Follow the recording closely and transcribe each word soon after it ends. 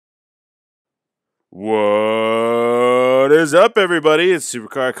What is up, everybody? It's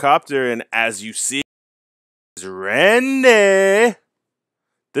Supercard Copter, and as you see, it's Randy.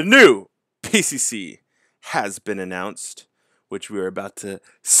 The new PCC has been announced, which we are about to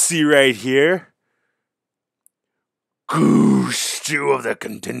see right here. Goose, two of the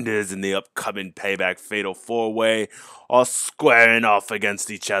contenders in the upcoming Payback Fatal 4-Way are squaring off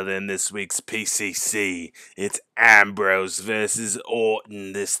against each other in this week's PCC. It's Ambrose versus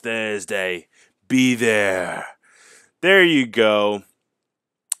Orton this Thursday. Be there. There you go.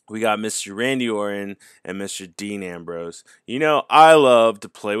 We got Mr. Randy Orton and Mr. Dean Ambrose. You know, I love to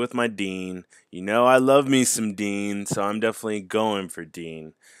play with my Dean. You know, I love me some Dean, so I'm definitely going for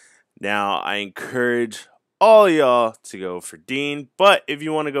Dean. Now, I encourage all y'all to go for Dean, but if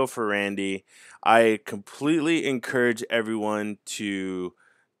you want to go for Randy, I completely encourage everyone to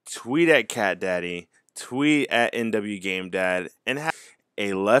tweet at Cat Daddy, tweet at NW Game Dad, and have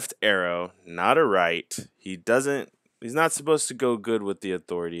a left arrow, not a right. He's not supposed to go good with the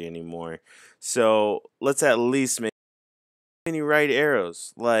authority anymore. So let's at least make any right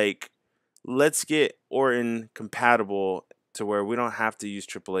arrows. Like, let's get Orton compatible to where we don't have to use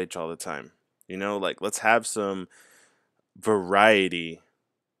Triple H all the time. You know, like, let's have some variety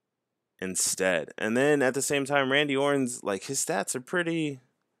instead. And then at the same time, Randy Orton's, like, his stats are pretty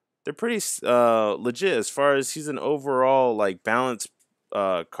legit as far as he's an overall, like, balanced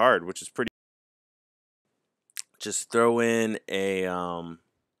card, which is pretty. Just throw in a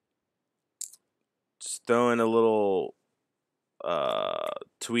little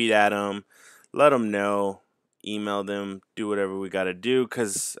tweet at them, let them know, email them, do whatever we got to do,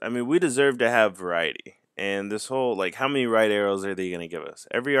 because I mean, we deserve to have variety. And this whole, like, how many right arrows are they going to give us?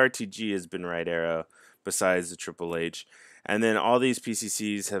 Every RTG has been right arrow besides the Triple H, and then all these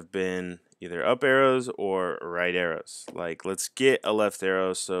PCCs have been either up arrows or right arrows. Like, let's get a left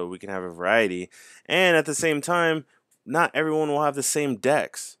arrow so we can have a variety. And at the same time, not everyone will have the same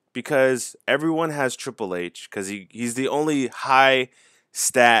decks because everyone has Triple H because he's the only high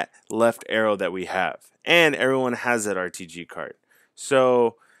stat left arrow that we have. And everyone has that RTG card.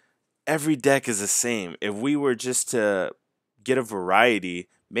 So every deck is the same. If we were just to get a variety,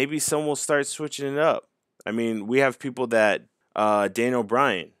 maybe some will start switching it up. I mean, we have people that Dane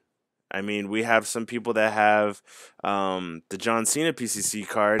O'Brien. I mean, we have some people that have the John Cena PCC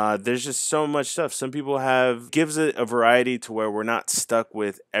card. There's just so much stuff. Some people gives it a variety to where we're not stuck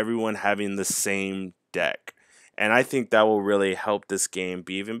with everyone having the same deck. And I think that will really help this game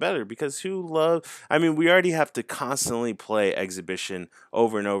be even better because I mean, we already have to constantly play Exhibition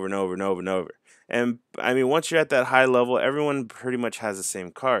over and over and over and over and over. And I mean, once you're at that high level, everyone pretty much has the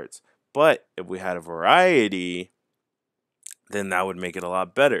same cards. But if we had a variety, then that would make it a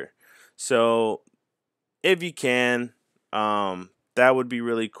lot better. So if you can, that would be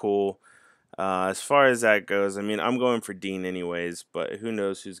really cool. As far as that goes, I mean, I'm going for Dean anyways, but who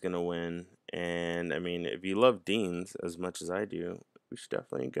knows who's going to win. And I mean, if you love Deans as much as I do, we should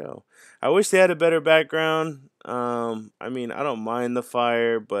definitely go. I wish they had a better background. I mean, I don't mind the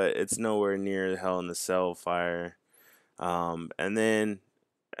fire, but it's nowhere near the Hell in the Cell fire. And then,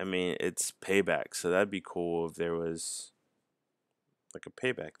 I mean, it's Payback, so that'd be cool if there was like a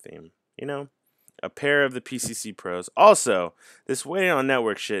Payback theme, you know? A pair of the PCC pros. Also, this waiting on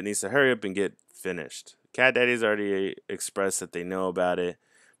network shit needs to hurry up and get finished. Cat Daddy's already expressed that they know about it,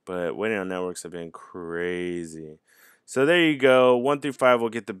 but waiting on networks have been crazy. So there you go. 1 through 5 will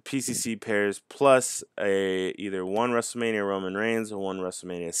get the PCC pairs plus either one WrestleMania Roman Reigns or one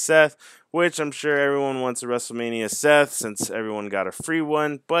WrestleMania Seth, which I'm sure everyone wants a WrestleMania Seth since everyone got a free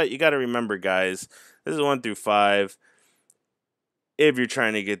one. But you got to remember, guys, this is 1 through 5. If you're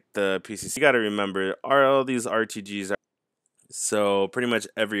trying to get the PCC, you got to remember, all these RTGs so pretty much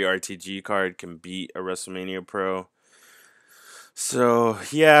every RTG card can beat a WrestleMania Pro. So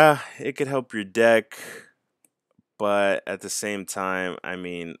yeah, it could help your deck, but at the same time, I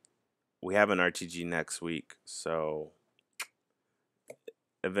mean, we have an RTG next week, so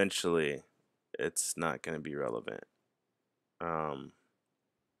eventually it's not going to be relevant.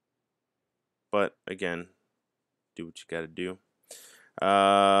 But again, do what you got to do.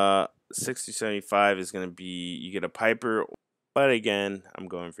 60-75 is going to be, you get a Piper, but again, I'm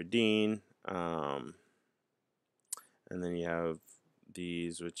going for Dean. And then you have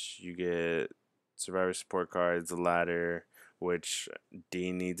these, which you get Survivor support cards, the ladder, which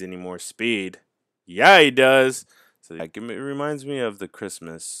Dean needs any more speed. Yeah, he does. So it reminds me of the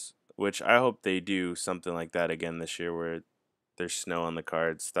Christmas, which I hope they do something like that again this year where there's snow on the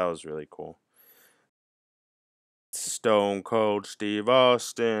cards. That was really cool. Stone Cold Steve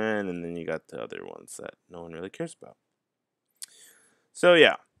Austin, and then you got the other ones that no one really cares about. So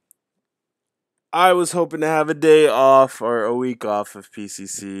yeah, I was hoping to have a day off or a week off of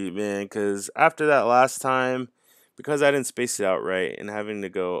PCC, man, because after that last time, because I didn't space it out right and having to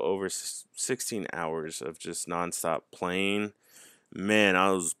go over 16 hours of just nonstop playing, man,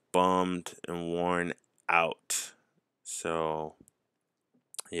 I was bummed and worn out. So,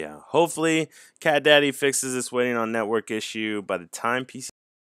 yeah, hopefully Cat Daddy fixes this waiting on network issue by the time PC.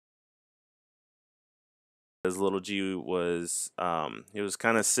 As Little G was, he was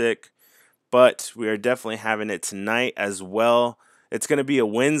kind of sick, but we are definitely having it tonight as well. It's going to be a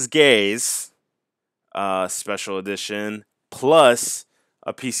Wednesdays special edition plus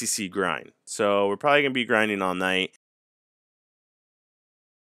a PCC grind. So we're probably going to be grinding all night.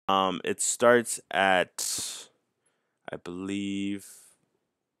 It starts at, I believe,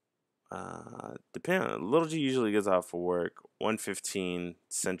 depending on Little G usually gets off for work 1:15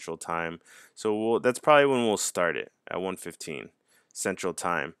 Central Time. So that's probably when we'll start it at 1:15 Central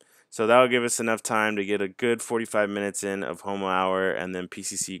Time. So that'll give us enough time to get a good 45 minutes in of Homo Hour, and then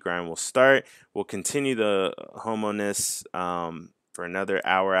PCC grind will start. We'll continue the Homo-ness for another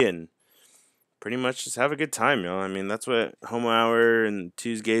hour, and pretty much just have a good time, y'all. I mean, that's what Homo Hour and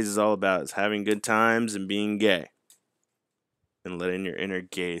Tuesdays is all about, is having good times and being gay. And letting your inner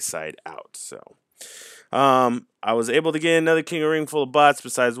gay side out. So I was able to get another King of Ring full of bots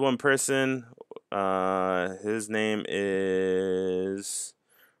besides one person. His name is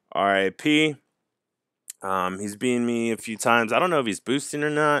RIP. He's beaten me a few times. I don't know if he's boosting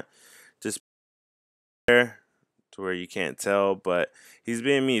or not. Just there to where you can't tell, but he's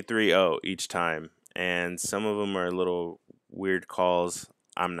beating me 3-0 each time. And some of them are little weird calls.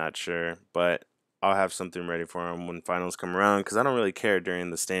 I'm not sure, but I'll have something ready for him when finals come around, because I don't really care during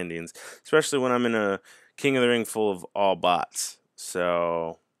the standings, especially when I'm in a King of the Ring full of all bots.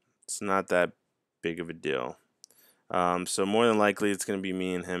 So it's not that big of a deal. So more than likely it's going to be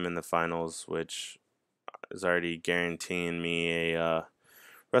me and him in the finals, which is already guaranteeing me a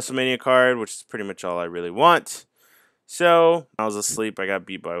WrestleMania card, which is pretty much all I really want. So I was asleep. I got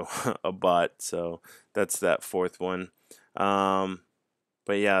beat by a bot, so that's that fourth one.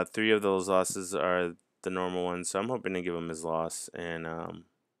 But yeah, 3 of those losses are the normal ones, so I'm hoping to give him his loss and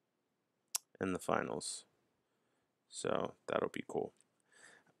in the finals. So that'll be cool.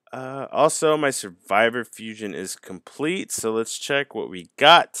 Also, my Survivor Fusion is complete, so let's check what we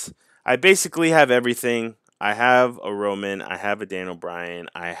got. I basically have everything. I have a Roman, I have a Daniel Bryan,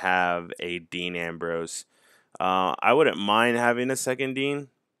 I have a Dean Ambrose. I wouldn't mind having a second Dean,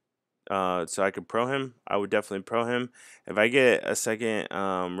 so I could pro him. I would definitely pro him. If I get a second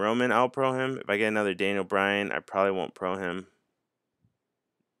Roman, I'll pro him. If I get another Daniel Bryan, I probably won't pro him.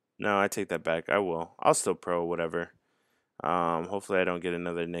 No, I take that back. I will. I'll still pro whatever. Hopefully I don't get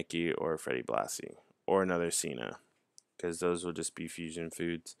another Nikki or Freddie Blassie or another Cena, because those will just be fusion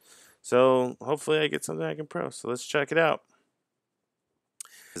foods. So hopefully I get something I can pro. So let's check it out.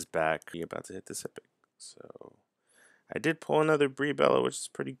 Is back. You're about to hit this epic. So I did pull another Brie Bella, which is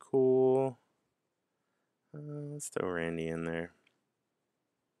pretty cool. Let's throw Randy in there.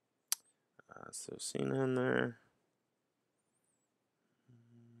 So Cena in there.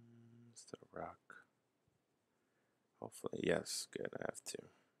 Let's throw Rock. Hopefully, yes, good. I have to.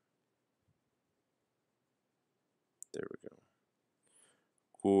 There we go.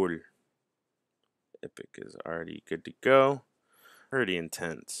 Cool. Epic is already good to go. Pretty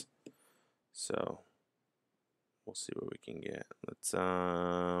intense. So we'll see what we can get. Let's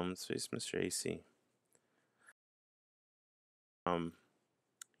face Mr. AC.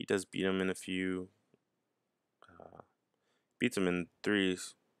 He does beat him in a few. Beats him in 3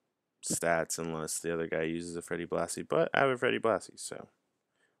 stats unless the other guy uses a Freddie Blassie. But I have a Freddie Blassie, so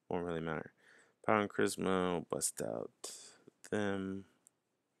won't really matter. Power and Charisma will bust out them.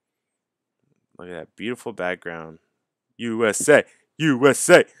 Look at that beautiful background. USA,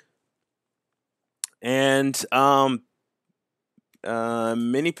 USA. And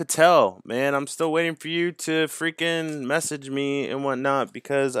Minnie Patel, man, I'm still waiting for you to freaking message me and whatnot,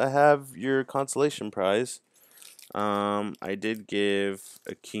 because I have your consolation prize. I did give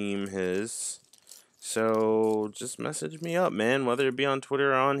Akeem his, so just message me up, man, whether it be on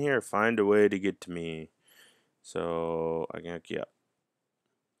Twitter or on here. Find a way to get to me, so I can hook you up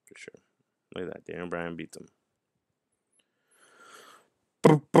for sure. Look at that, Daniel Bryan beats him.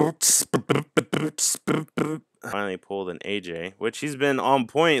 Finally pulled an AJ, which he's been on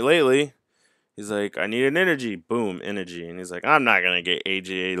point lately. He's like, I need an energy. Boom, energy. And he's like, I'm not going to get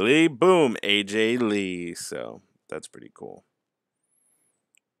AJ Lee. Boom, AJ Lee. So that's pretty cool.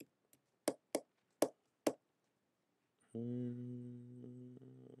 Yeah,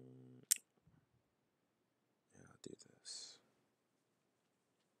 I'll do this.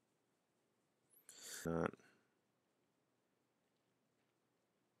 Not.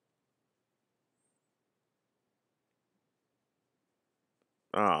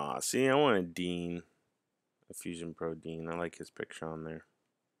 Ah, see, I want a Dean, a Fusion Pro Dean. I like his picture on there.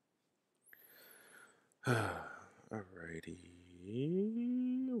 Alrighty,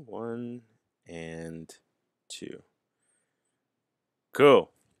 1 and 2.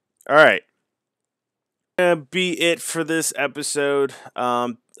 Cool. All right. Gonna be it for this episode.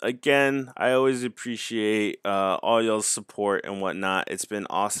 Again, I always appreciate all y'all's support and whatnot. It's been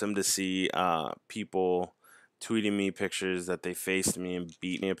awesome to see people tweeting me pictures that they faced me and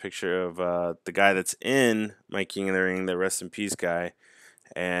beat me. A picture of the guy that's in my King of the Ring, the rest in peace guy,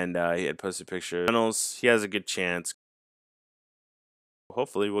 and he had posted a picture of finals. He has a good chance.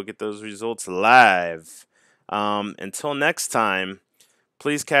 Hopefully, we'll get those results live. Until next time.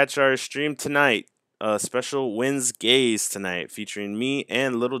 Please catch our stream tonight. Special Wins Gaze tonight, featuring me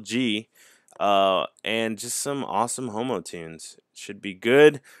and Little G, and just some awesome homo tunes. Should be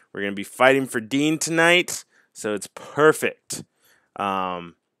good. We're gonna be fighting for Dean tonight, so it's perfect.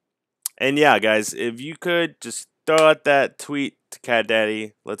 Um, and yeah, guys, if you could just throw out that tweet to Cat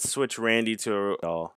Daddy. Let's switch Randy to a